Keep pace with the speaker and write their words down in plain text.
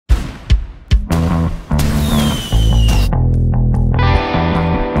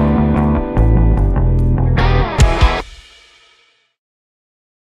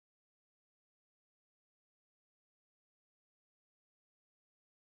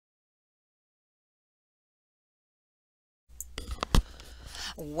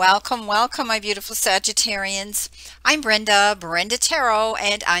Welcome, welcome, my beautiful Sagittarians. I'm Brenda Tarot,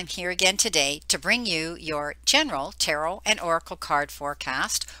 and I'm here again today to bring you your general tarot and oracle card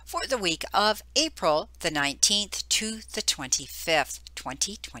forecast for the week of April the 19th to the 25th,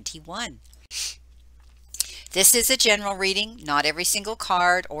 2021. This is a general reading. Not every single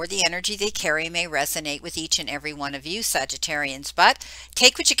card or the energy they carry may resonate with each and every one of you Sagittarians, but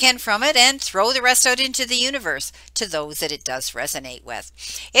take what you can from it and throw the rest out into the universe to those that it does resonate with.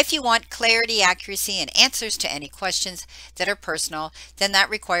 If you want clarity, accuracy, and answers to any questions that are personal, then that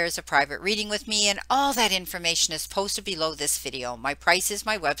requires a private reading with me, and all that information is posted below this video. My prices,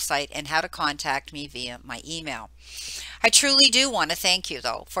 my website, and how to contact me via my email. I truly do want to thank you,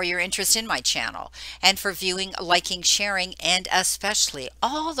 though, for your interest in my channel and for viewing, liking, sharing, and especially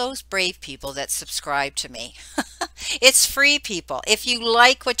all those brave people that subscribe to me. It's free, people. If you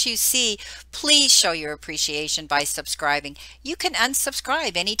like what you see, please show your appreciation by subscribing. You can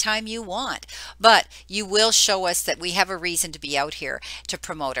unsubscribe anytime you want, but you will show us that we have a reason to be out here to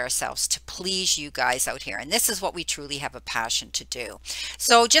promote ourselves, to please you guys out here. And this is what we truly have a passion to do.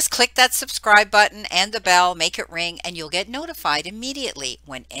 So just click that subscribe button and the bell, make it ring, and you'll get notified immediately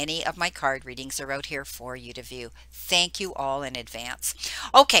when any of my card readings are out here for you to view. Thank you all in advance.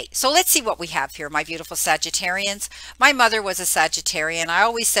 Okay, so let's see what we have here, my beautiful Sagittarians. My mother was a Sagittarian. I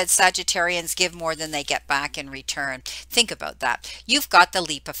always said Sagittarians give more than they get back in return. Think about that. You've got the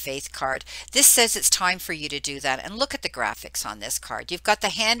Leap of Faith card. This says it's time for you to do that. And look at the graphics on this card. You've got the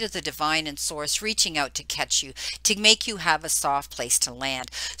hand of the divine and source reaching out to catch you, to make you have a soft place to land.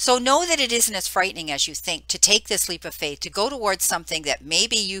 So know that it isn't as frightening as you think to take this leap of faith, to go towards something that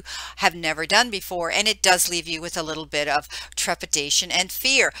maybe you have never done before, and it does leave you with a little bit of trepidation and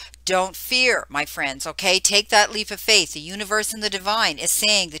fear. Don't fear, my friends, okay? Take that leap of faith. The universe and the divine is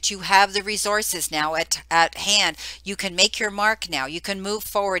saying that you have the resources now at hand. You can make your mark now. You can move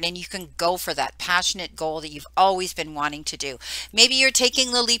forward and you can go for that passionate goal that you've always been wanting to do. Maybe you're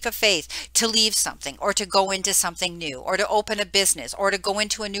taking the leap of faith to leave something, or to go into something new, or to open a business, or to go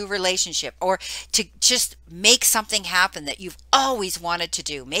into a new relationship, or to just make something happen that you've always wanted to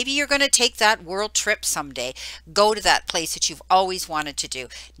do. Maybe you're going to take that world trip someday. Go to that place that you've always wanted to do.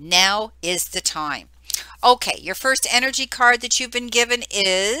 Now is the time. Okay, your first energy card that you've been given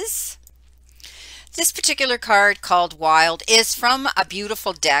is this particular card, called Wild, is from a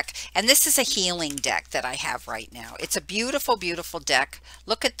beautiful deck, and this is a healing deck that I have right now. It's a beautiful, beautiful deck.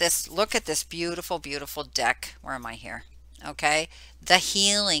 Look at this. Look at this beautiful, beautiful deck. Where am I here? Okay, the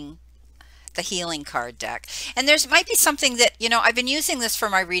healing card deck. And there's might be something that, I've been using this for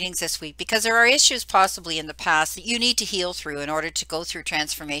my readings this week because there are issues possibly in the past that you need to heal through in order to go through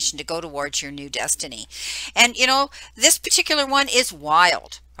transformation, to go towards your new destiny. And this particular one is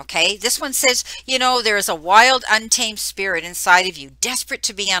wild. Okay, this one says, there is a wild, untamed spirit inside of you, desperate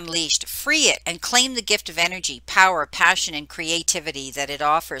to be unleashed. Free it and claim the gift of energy, power, passion, and creativity that it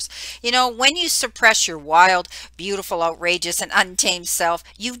offers. When you suppress your wild, beautiful, outrageous, and untamed self,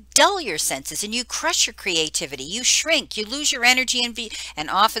 you dull your senses and you crush your creativity. You shrink, you lose your energy, and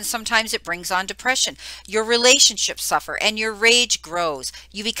often sometimes it brings on depression. Your relationships suffer and your rage grows.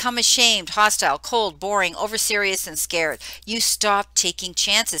 You become ashamed, hostile, cold, boring, overserious, and scared. You stop taking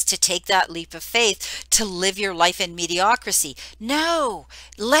chances to take that leap of faith, to live your life in mediocrity. No,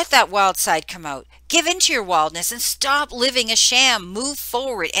 let that wild side come out. Give into your wildness and stop living a sham. Move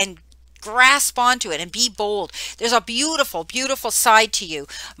forward and grasp onto it and be bold. There's a beautiful, beautiful side to you,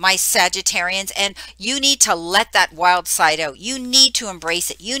 my Sagittarians, and you need to let that wild side out. You need to embrace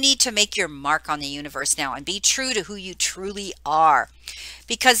it. You need to make your mark on the universe now and be true to who you truly are.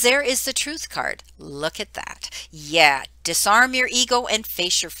 Because there is the truth card. Look at that. Yeah, disarm your ego and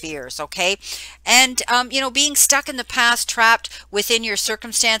face your fears, okay? And, being stuck in the past, trapped within your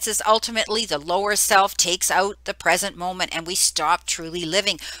circumstances, ultimately the lower self takes out the present moment and we stop truly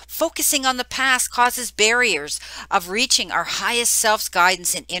living. Focusing on the past causes barriers of reaching our highest self's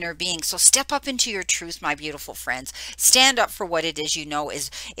guidance and inner being. So step up into your truth, my beautiful friends. Stand up for what it is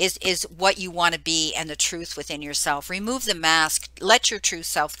is what you want to be and the truth within yourself. Remove the mask. Let your true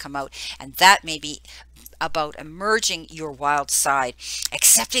self come out, and that may be about emerging your wild side,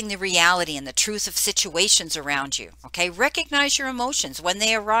 accepting the reality and the truth of situations around you. Okay, recognize your emotions when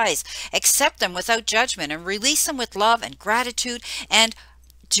they arise, accept them without judgment, and release them with love and gratitude, and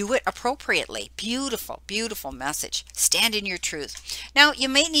do it appropriately. Beautiful, beautiful message. Stand in your truth. Now, you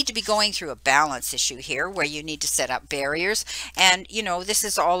may need to be going through a balance issue here where you need to set up barriers, and this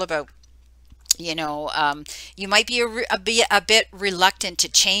is all about you know, you might be a bit reluctant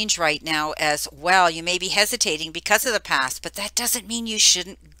to change right now as well. You may be hesitating because of the past, but that doesn't mean you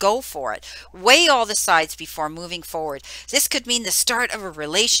shouldn't go for it. Weigh all the sides before moving forward. This could mean the start of a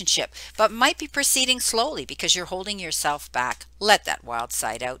relationship, but might be proceeding slowly because you're holding yourself back. Let that wild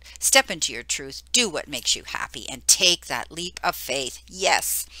side out. Step into your truth. Do what makes you happy and take that leap of faith.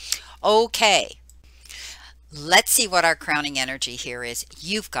 Yes. Okay. Let's see what our crowning energy here is.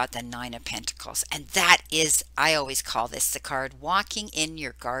 You've got the Nine of Pentacles, and that is, I always call this the card walking in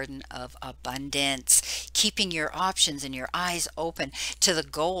your garden of abundance, keeping your options and your eyes open to the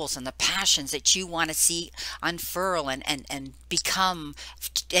goals and the passions that you want to see unfurl and become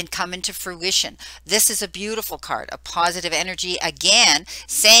and come into fruition. This is a beautiful card, a positive energy, again,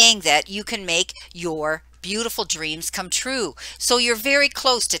 saying that you can make your beautiful dreams come true. So you're very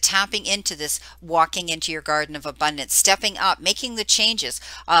close to tapping into this, walking into your garden of abundance, stepping up, making the changes,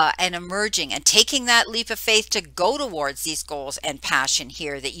 and emerging and taking that leap of faith to go towards these goals and passion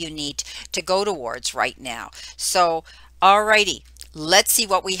here that you need to go towards right now. So, alrighty. Let's see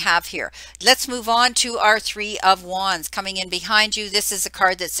what we have here. Let's move on to our Three of Wands coming in behind you. This is a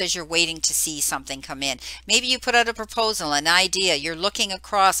card that says you're waiting to see something come in. Maybe you put out a proposal, an idea. You're looking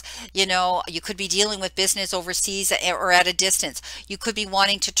across, you know, you could be dealing with business overseas or at a distance. You could be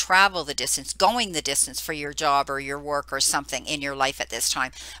wanting to travel the distance, going the distance for your job or your work or something in your life at this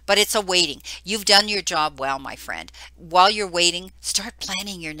time. But it's a waiting. You've done your job well, my friend. While you're waiting, start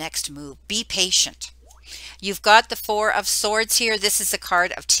planning your next move. Be patient. You've got the Four of Swords here. This is a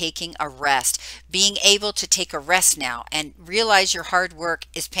card of taking a rest, being able to take a rest now and realize your hard work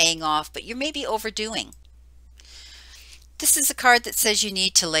is paying off, but you may be overdoing. This is a card that says you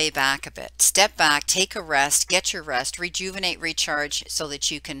need to lay back a bit. Step back, take a rest, get your rest, rejuvenate, recharge so that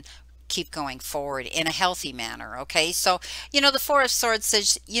you can keep going forward in a healthy manner. Okay, so you know the Four of Swords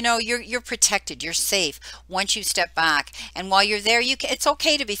says, you know, you're protected, you're safe once you step back, and while you're there, it's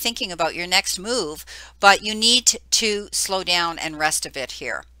okay to be thinking about your next move, but you need to slow down and rest a bit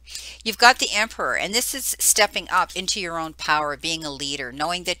here. You've got the Emperor, and this is stepping up into your own power, being a leader,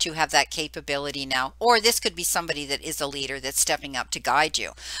 knowing that you have that capability now, or this could be somebody that is a leader that's stepping up to guide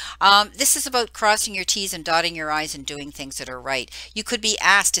you. This is about crossing your T's and dotting your I's and doing things that are right. You could be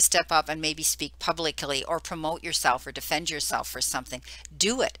asked to step up and maybe speak publicly or promote yourself or defend yourself for something.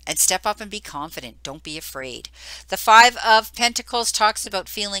 Do it and step up and be confident. Don't be afraid. The Five of Pentacles talks about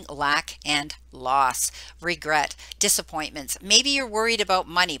feeling lack and loss, regret, disappointments. Maybe you're worried about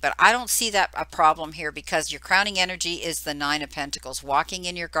money, but I don't see that a problem here because your crowning energy is the Nine of Pentacles, walking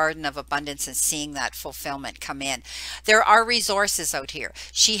in your garden of abundance and seeing that fulfillment come in. There are resources out here.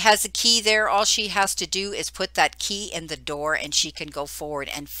 She has a key there. All she has to do is put that key in the door and she can go forward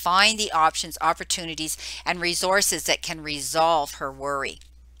and find the options, opportunities, and resources that can resolve her worry.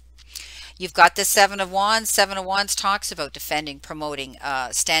 You've got the Seven of Wands. Seven of Wands talks about defending, promoting,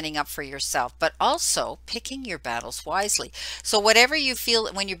 standing up for yourself, but also picking your battles wisely. So whatever you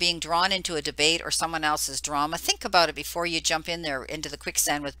feel when you're being drawn into a debate or someone else's drama, think about it before you jump in there into the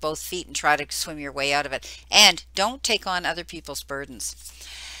quicksand with both feet and try to swim your way out of it. And don't take on other people's burdens.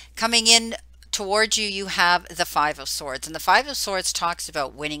 Coming in towards you, you have the Five of Swords, and the Five of Swords talks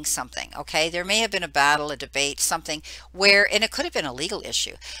about winning something. Okay, there may have been a battle, a debate, something where, and it could have been a legal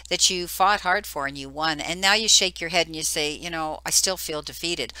issue that you fought hard for and you won, and now you shake your head and you say, you know, I still feel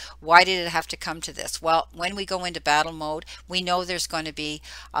defeated. Why did it have to come to this? Well, when we go into battle mode, we know there's going to be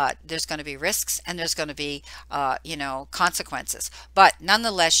risks, and there's going to be you know, consequences, but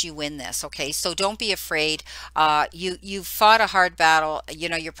nonetheless you win this. Okay, so don't be afraid. You fought a hard battle. You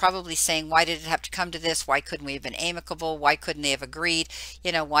know, you're probably saying, why did it have to come to this? Why couldn't we have been amicable? Why couldn't they have agreed?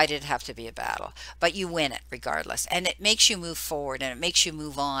 You know, why did it have to be a battle? But you win it regardless, and it makes you move forward and it makes you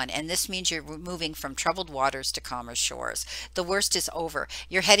move on, and this means you're moving from troubled waters to calmer shores. The worst is over.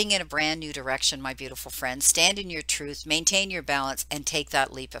 You're heading in a brand new direction, my beautiful friend. Stand in your truth, maintain your balance, and take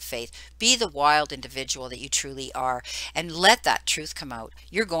that leap of faith. Be the wild individual that you truly are, and let that truth come out.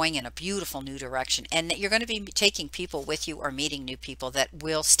 You're going in a beautiful new direction, and you're going to be taking people with you or meeting new people that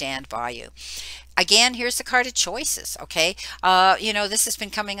will stand by you. Again, here's the card of choices. Okay, you know, this has been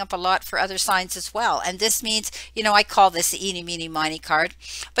coming up a lot for other signs as well, and this means, you know, I call this the eeny meeny miny card,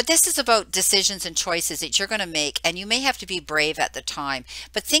 but this is about decisions and choices that you're going to make, and you may have to be brave at the time,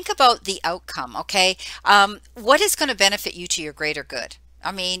 but think about the outcome. Okay, what is going to benefit you to your greater good?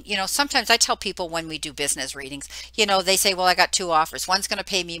 I mean, you know, sometimes I tell people when we do business readings, you know, they say, well, I got two offers. One's going to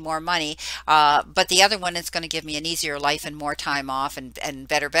pay me more money, but the other one is going to give me an easier life and more time off and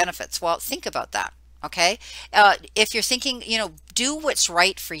better benefits. Well, think about that. Okay. If you're thinking, you know, do what's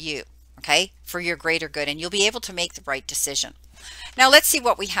right for you. okay, for your greater good, and you'll be able to make the right decision. Now let's see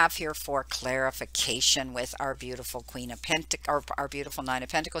what we have here for clarification with our beautiful Queen of Pentacles, or our beautiful Nine of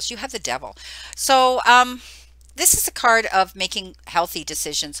Pentacles. You have the Devil. So this is a card of making healthy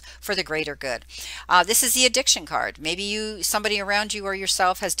decisions for the greater good. This is the addiction card. Maybe somebody around you or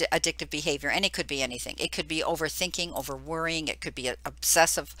yourself has addictive behavior, and it could be anything. It could be overthinking, over worrying. It could be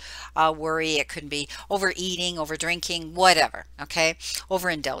obsessive worry. It could be overeating, over drinking, whatever. Okay,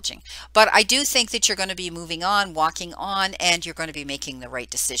 overindulging. But I do think that you're going to be moving on, walking on, and you're going to be making the right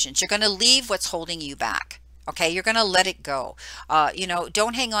decisions. You're going to leave what's holding you back. Okay, you're going to let it go. You know,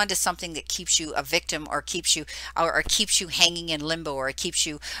 don't hang on to something that keeps you a victim, or keeps you hanging in limbo, or keeps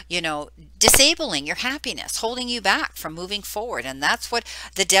you, you know, disabling your happiness, holding you back from moving forward. And that's what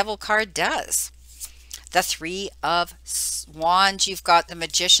the Devil card does. The Three of Wands, you've got the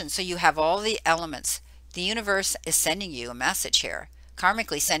Magician. So you have all the elements. The universe is sending you a message here.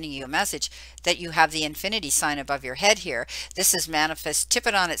 Karmically sending you a message that you have the infinity sign above your head here. This is manifest, tip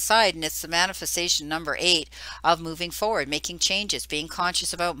it on its side, and it's the manifestation number 8 of moving forward, making changes, being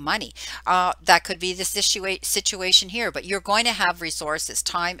conscious about money. That could be the situation here, but you're going to have resources,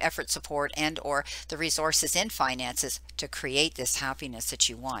 time, effort, support, and or the resources in finances to create this happiness that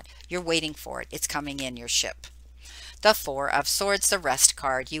you want. You're waiting for it. It's coming in your ship. The Four of Swords, the Rest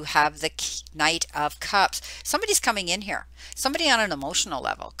card. You have the Knight of Cups. Somebody's coming in here. Somebody on an emotional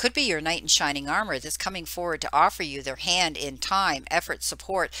level. Could be your knight in shining armor that's coming forward to offer you their hand in time, effort,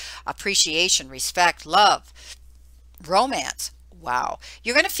 support, appreciation, respect, love, romance. Wow.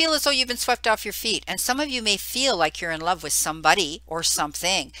 You're going to feel as though you've been swept off your feet. And some of you may feel like you're in love with somebody or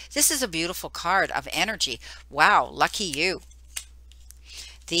something. This is a beautiful card of energy. Wow. Lucky you.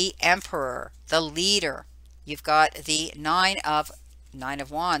 The Emperor, the leader. You've got the Nine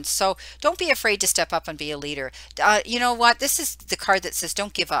of Wands. So don't be afraid to step up and be a leader. You know what? This is the card that says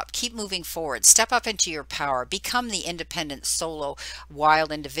don't give up. Keep moving forward. Step up into your power. Become the independent, solo,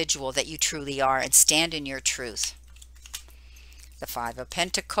 wild individual that you truly are, and stand in your truth. The Five of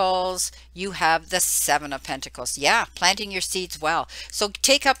Pentacles. You have the Seven of Pentacles. Yeah, planting your seeds well. So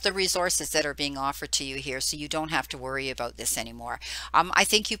take up the resources that are being offered to you here, so you don't have to worry about this anymore. I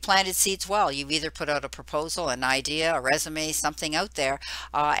think you planted seeds well. You've either put out a proposal, an idea, a resume, something out there,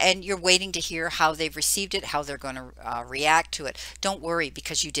 and you're waiting to hear how they've received it, how they're going to react to it. Don't worry,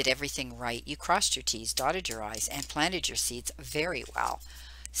 because you did everything right. You crossed your T's, dotted your I's, and planted your seeds very well.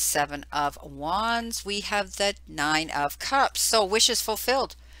 Seven of Wands. We have the Nine of Cups. So wishes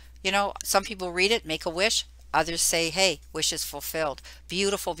fulfilled. You know, some people read it, make a wish. Others say, hey, wishes fulfilled.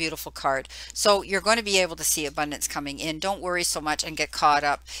 Beautiful, beautiful card. So you're going to be able to see abundance coming in. Don't worry so much and get caught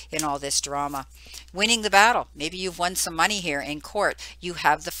up in all this drama. Winning the battle. Maybe you've won some money here in court. You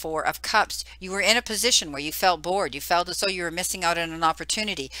have the Four of Cups. You were in a position where you felt bored. You felt as though you were missing out on an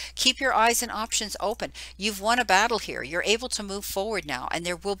opportunity. Keep your eyes and options open. You've won a battle here. You're able to move forward now, and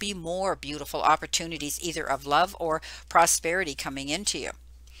there will be more beautiful opportunities, either of love or prosperity, coming into you.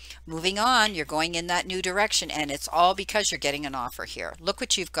 Moving on, you're going in that new direction, and it's all because you're getting an offer here. Look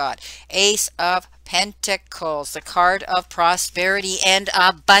what you've got. Ace of Pentacles, the card of prosperity and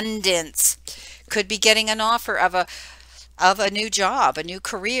abundance. Could be getting an offer of a new job, a new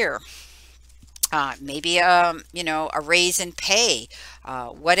career. Maybe you know, a raise in pay,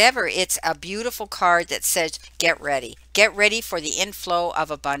 whatever. It's a beautiful card that says get ready. Get ready for the inflow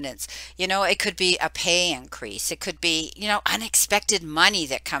of abundance. You know, it could be a pay increase. It could be, you know, unexpected money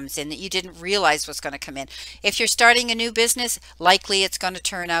that comes in that you didn't realize was going to come in. If you're starting a new business, likely it's going to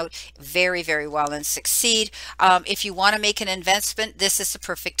turn out very, very well and succeed. If you want to make an investment, this is the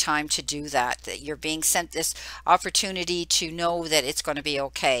perfect time to do that. That you're being sent this opportunity to know that it's going to be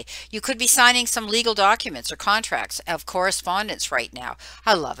okay. You could be signing some legal documents or contracts of correspondence right now.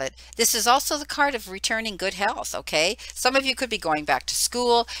 I love it. This is also the card of returning good health, okay? Some of you could be going back to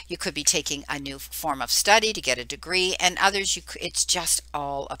school. You could be taking a new form of study to get a degree, and others, it's just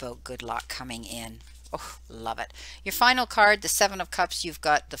all about good luck coming in. Oh, love it. Your final card, the Seven of Cups, you've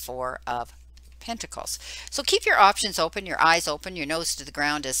got the Four of Pentacles. So keep your options open, your eyes open, your nose to the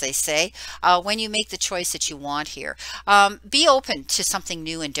ground, as they say, when you make the choice that you want here. Be open to something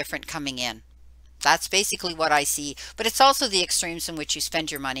new and different coming in. That's basically what I see. But it's also the extremes in which you spend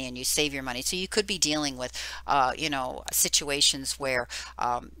your money and you save your money. So you could be dealing with, you know, situations where,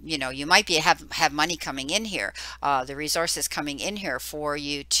 you know, you might have money coming in here, the resources coming in here for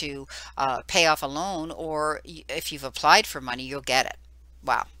you to pay off a loan, or if you've applied for money, you'll get it.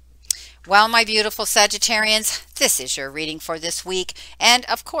 Wow. Well, my beautiful Sagittarians, This is your reading for this week, and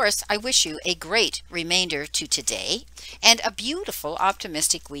of course, I wish you a great remainder to today and a beautiful,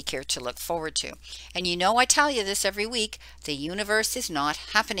 optimistic week here to look forward to. And you know, I tell you this every week, the universe is not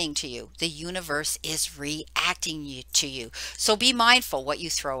happening to you. The universe is reacting to you. So be mindful what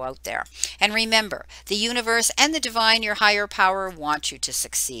you throw out there. And remember, the universe and the divine, your higher power, want you to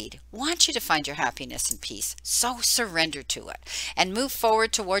succeed, want you to find your happiness and peace. So surrender to it and move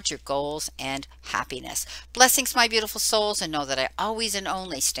forward towards your goals and happiness. Blessings, my beautiful souls, and know that I always and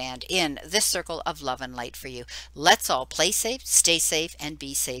only stand in this circle of love and light for you. Let's all play safe, stay safe, and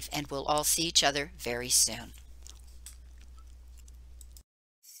be safe, and we'll all see each other very soon.